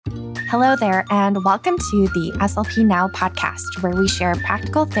Hello there, and welcome to the SLP Now podcast, where we share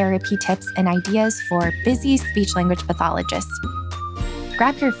practical therapy tips and ideas for busy speech-language pathologists.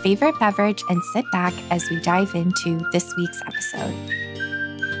 Grab your favorite beverage and sit back as we dive into this week's episode.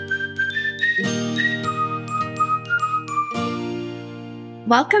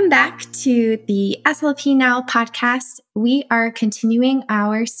 Welcome back to the SLP Now podcast. We are continuing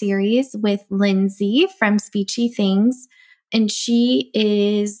our series with Lindsay from Speechy Things, and she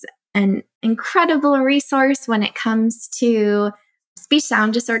is an incredible resource when it comes to speech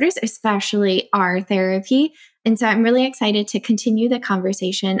sound disorders, especially our therapy. And so I'm really excited to continue the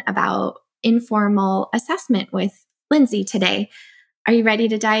conversation about informal assessment with Lindsay today. Are you ready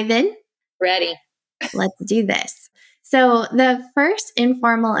to dive in? Ready. Let's do this. So the first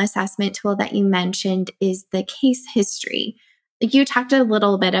informal assessment tool that you mentioned is the case history. You talked a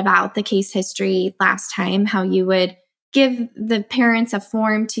little bit about the case history last time, how you would give the parents a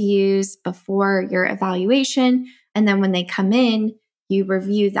form to use before your evaluation. And then when they come in, you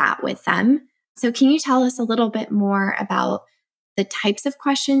review that with them. So can you tell us a little bit more about the types of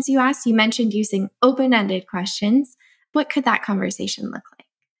questions you asked? You mentioned using open-ended questions. What could that conversation look like?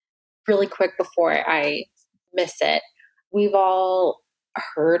 Really quick before I miss it, we've all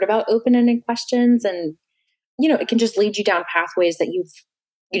heard about open-ended questions, and it can just lead you down pathways that you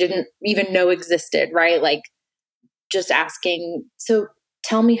didn't even know existed, right? Like just asking, so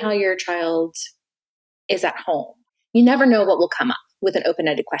tell me how your child is at home. You never know what will come up with an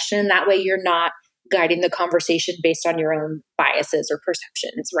open-ended question. And that way you're not guiding the conversation based on your own biases or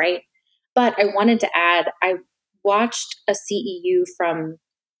perceptions, right? But I wanted to add, I watched a CEU from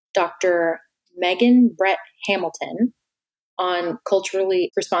Dr. Megan Brett Hamilton on culturally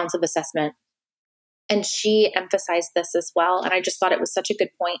responsive assessment. And she emphasized this as well. And I just thought it was such a good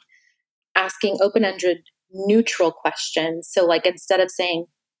point, asking open-ended neutral questions. So like instead of saying,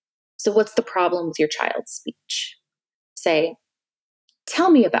 so what's the problem with your child's speech? Say,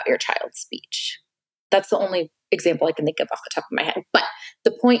 tell me about your child's speech. That's the only example I can think of off the top of my head. But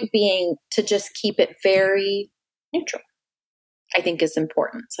the point being to just keep it very neutral, I think is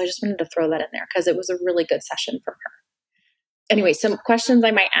important. So I just wanted to throw that in there because it was a really good session from her. Anyway, some questions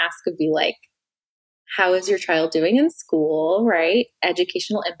I might ask would be like, how is your child doing in school, right?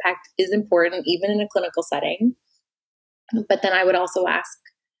 Educational impact is important, even in a clinical setting. But then I would also ask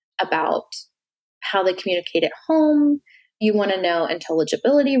about how they communicate at home. You want to know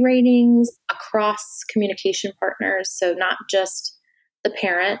intelligibility ratings across communication partners. So not just the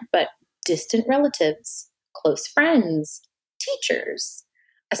parent, but distant relatives, close friends, teachers.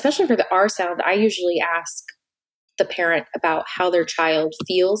 Especially for the R sound, I usually ask the parent about how their child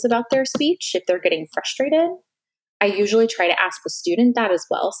feels about their speech. If they're getting frustrated, I usually try to ask the student that as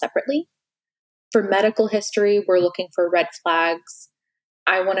well separately. For medical history, we're looking for red flags.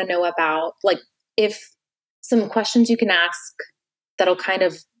 I want to know about if some questions you can ask that'll kind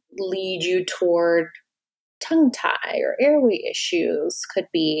of lead you toward tongue tie or airway issues could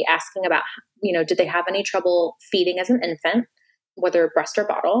be asking about, did they have any trouble feeding as an infant, whether breast or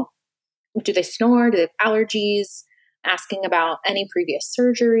bottle? Do they snore? Do they have allergies? Asking about any previous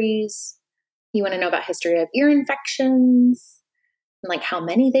surgeries. You want to know about history of ear infections, and like how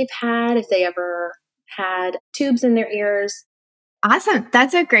many they've had, if they ever had tubes in their ears. Awesome.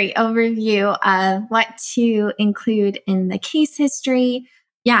 That's a great overview of what to include in the case history.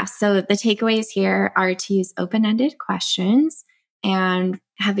 Yeah, so the takeaways here are to use open-ended questions and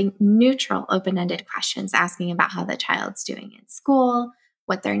having neutral open-ended questions, asking about how the child's doing in school,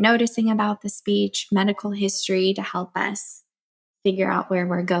 what they're noticing about the speech, medical history to help us figure out where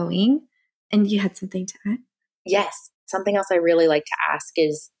we're going. And you had something to add? Yes. Something else I really like to ask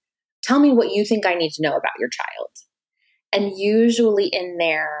is, tell me what you think I need to know about your child. And usually in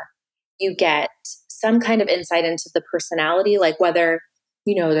there, you get some kind of insight into the personality, like whether,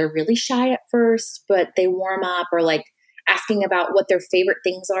 they're really shy at first, but they warm up, or like asking about what their favorite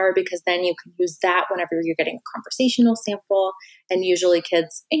things are, because then you can use that whenever you're getting a conversational sample. And usually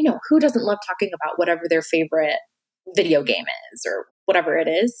kids, who doesn't love talking about whatever their favorite video game is or whatever it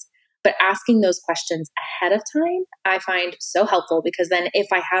is? But asking those questions ahead of time, I find so helpful, because then if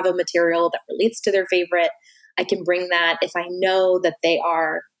I have a material that relates to their favorite, I can bring that. If I know that they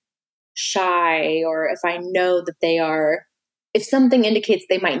are shy, or if I know that if something indicates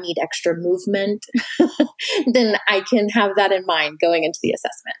they might need extra movement, then I can have that in mind going into the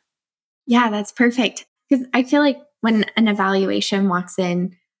assessment. Yeah, that's perfect. Because I feel like when an evaluation walks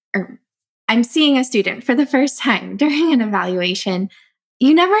in, or I'm seeing a student for the first time during an evaluation,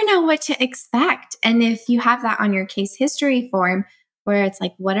 you never know what to expect. And if you have that on your case history form, where it's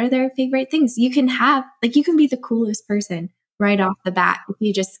like, what are their favorite things? You can be the coolest person right off the bat if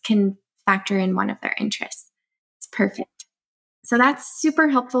you just can factor in one of their interests. It's perfect. So that's super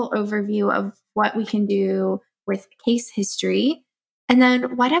helpful overview of what we can do with case history. And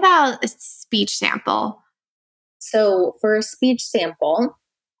then what about a speech sample? So for a speech sample,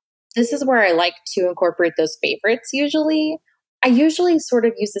 this is where I like to incorporate those favorites usually. I usually sort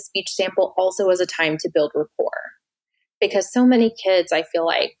of use the speech sample also as a time to build rapport because so many kids, I feel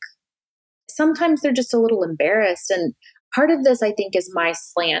like sometimes they're just a little embarrassed. And part of this, I think, is my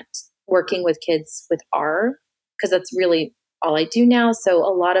slant working with kids with R, because that's really all I do now. So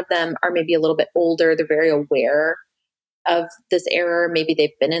a lot of them are maybe a little bit older. They're very aware of this error. Maybe they've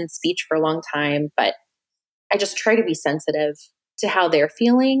been in speech for a long time, but I just try to be sensitive to how they're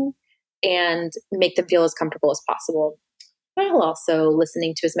feeling and make them feel as comfortable as possible, while also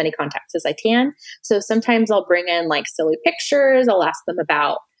listening to as many contacts as I can. So sometimes I'll bring in like silly pictures. I'll ask them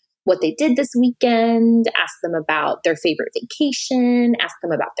about what they did this weekend, ask them about their favorite vacation, ask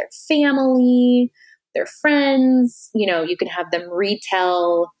them about their family, their friends. You know, you can have them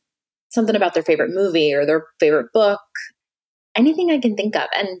retell something about their favorite movie or their favorite book, anything I can think of.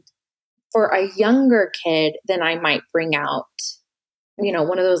 And for a younger kid, then I might bring out, you know,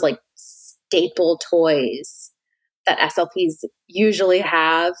 one of those like staple toys that SLPs usually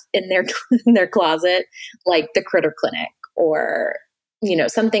have in their in their closet, like the Critter Clinic or, you know,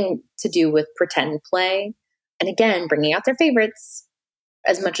 something to do with pretend play. And again, bringing out their favorites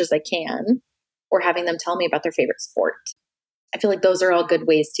as much as I can, or having them tell me about their favorite sport. I feel like those are all good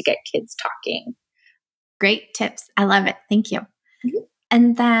ways to get kids talking. Great tips. I love it. Thank you. Mm-hmm.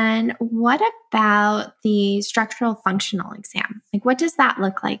 And then what about the structural functional exam? Like, what does that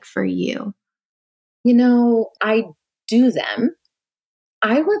look like for you? You know, I do them.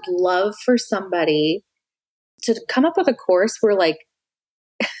 I would love for somebody to come up with a course where like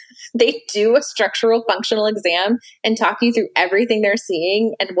they do a structural functional exam and talk you through everything they're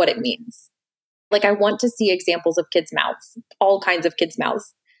seeing and what it means. Like, I want to see examples of kids' mouths, all kinds of kids'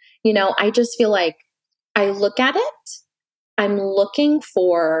 mouths. You know, I just feel like I look at it, I'm looking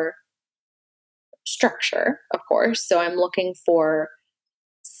for structure, of course. So I'm looking for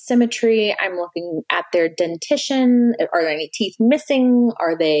symmetry. I'm looking at their dentition. Are there any teeth missing?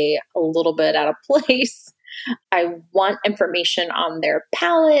 Are they a little bit out of place? I want information on their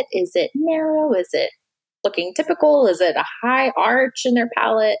palate. Is it narrow? Is it looking typical? Is it a high arch in their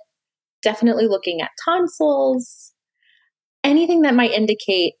palate? Definitely looking at tonsils. Anything that might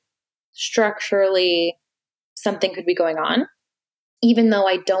indicate structurally something could be going on, even though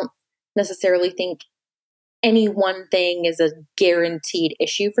I don't necessarily think any one thing is a guaranteed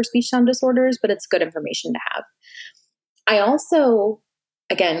issue for speech sound disorders, but it's good information to have. I also,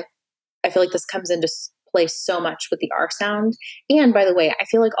 again, I feel like this comes into play so much with the R sound. And by the way, I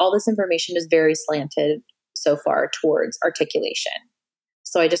feel like all this information is very slanted so far towards articulation.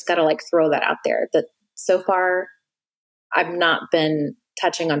 So I just got to like throw that out there that so far I've not been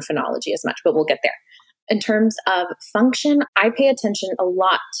touching on phonology as much, but we'll get there. In terms of function, I pay attention a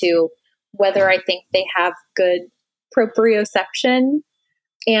lot to whether I think they have good proprioception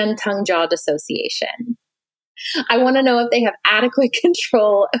and tongue-jaw dissociation. I want to know if they have adequate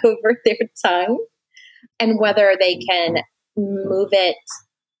control over their tongue and whether they can move it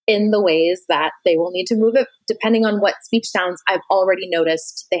in the ways that they will need to move it, depending on what speech sounds I've already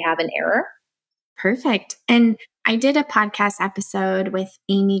noticed they have an error. Perfect. And I did a podcast episode with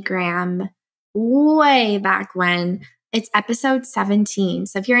Amy Graham way back when. It's episode 17.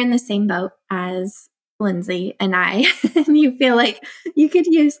 So if you're in the same boat as Lindsay and I, and you feel like you could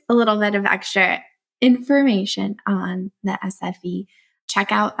use a little bit of extra information on the SFE,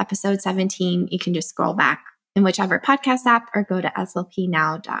 check out episode 17. You can just scroll back in whichever podcast app or go to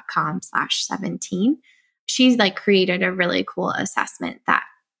slpnow.com/17. She's like created a really cool assessment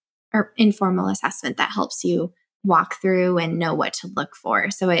or informal assessment that helps you walk through and know what to look for.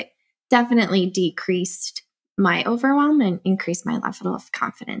 So it definitely decreased my overwhelm and increased my level of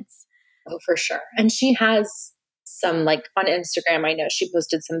confidence. Oh, for sure. And she has some, like on Instagram, I know she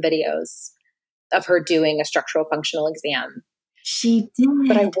posted some videos of her doing a structural functional exam. She did.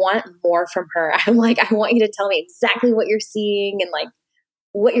 But I want more from her. I'm like, I want you to tell me exactly what you're seeing and like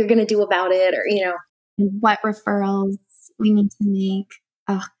what you're going to do about it, or, you know, what referrals we need to make.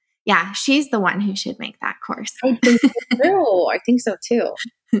 Oh, yeah. She's the one who should make that course. I think so too. I think so too.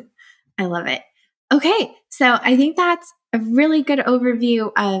 I love it. Okay. So I think that's a really good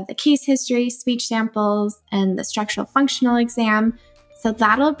overview of the case history, speech samples, and the structural functional exam. So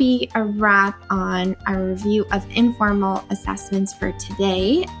that'll be a wrap on our review of informal assessments for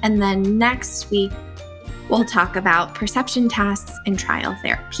today. And then next week, we'll talk about perception tasks and trial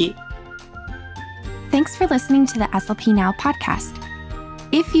therapy. Thanks for listening to the SLP Now podcast.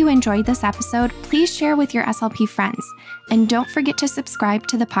 If you enjoyed this episode, please share with your SLP friends. And don't forget to subscribe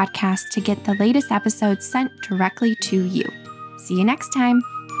to the podcast to get the latest episodes sent directly to you. See you next time.